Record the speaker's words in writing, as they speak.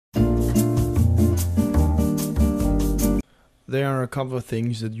there are a couple of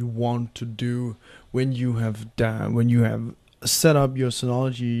things that you want to do when you have set up your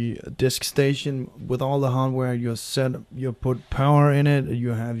Synology disk station with all the hardware. You put power in it, you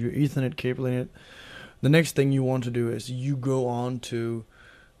have your Ethernet cable in it. The next thing you want to do is you go on to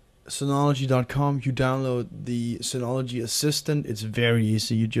Synology.com, you download the Synology Assistant. It's very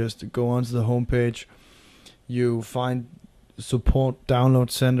easy. You just go onto the homepage, you find support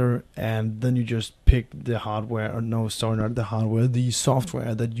download center, and then you just pick the hardware, or no, sorry, not the hardware, the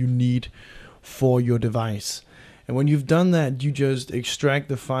software that you need for your device. And when you've done that, you just extract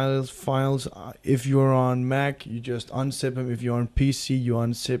the files. If you're on Mac, you just unzip them. If you're on PC, you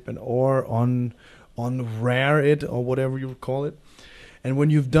unzip it, or unrar it, or whatever you would call it. And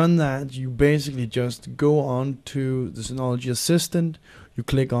when you've done that, you basically just go on to the Synology Assistant. You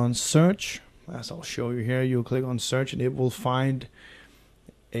click on search, as I'll show you here. You'll click on search, and it will find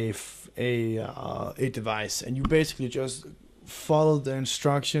a device. And you basically just follow the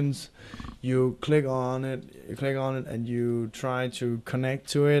instructions. You click on it, and you try to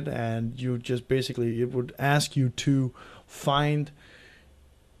connect to it. And you just basically, it would ask you to find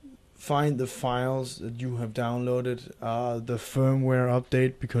the files that you have downloaded, the firmware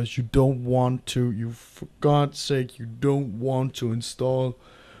update, because you don't want to, for God's sake, you don't want to install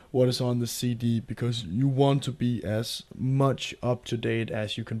what is on the CD, because you want to be as much up to date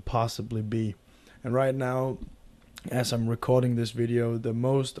as you can possibly be. And right now, as I'm recording this video, the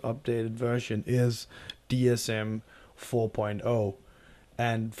most updated version is DSM 4.0.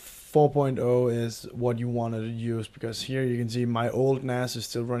 And 4.0 is what you wanted to use, because here you can see my old NAS is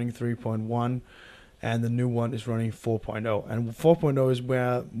still running 3.1 and the new one is running 4.0, and 4.0 is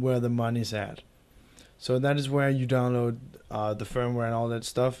where the money's at. So that is where you download the firmware and all that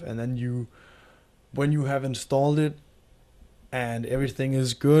stuff, and then when you have installed it and everything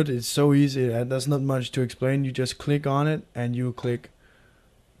is good, it's so easy. There's not much to explain. You just click on it and you click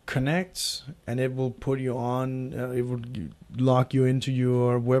connects, and it will put you on, it will lock you into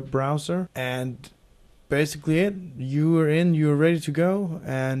your web browser, and basically you're ready to go.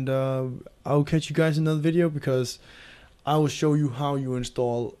 And I'll catch you guys in another video, because I will show you how you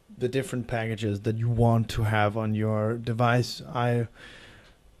install the different packages that you want to have on your device.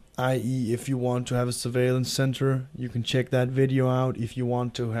 i.e., if you want to have a surveillance center, you can check that video out. If you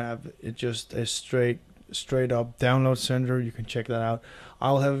want to have it just a straight up download center, you can check that out.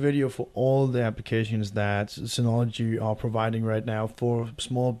 I'll have a video for all the applications that Synology are providing right now for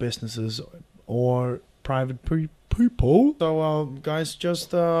small businesses or private people. So guys, just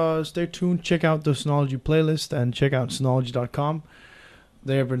stay tuned, check out the Synology playlist, and check out Synology.com.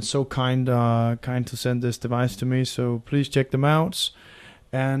 They have been so kind to send this device to me, so please check them out.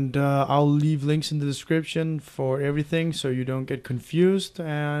 And I'll leave links in the description for everything, so you don't get confused.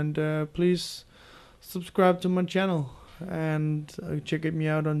 And please subscribe to my channel, and check me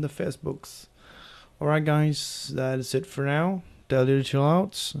out on the Facebooks. Alright guys, that is it for now. Dalldigital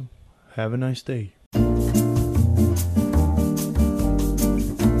out. Have a nice day.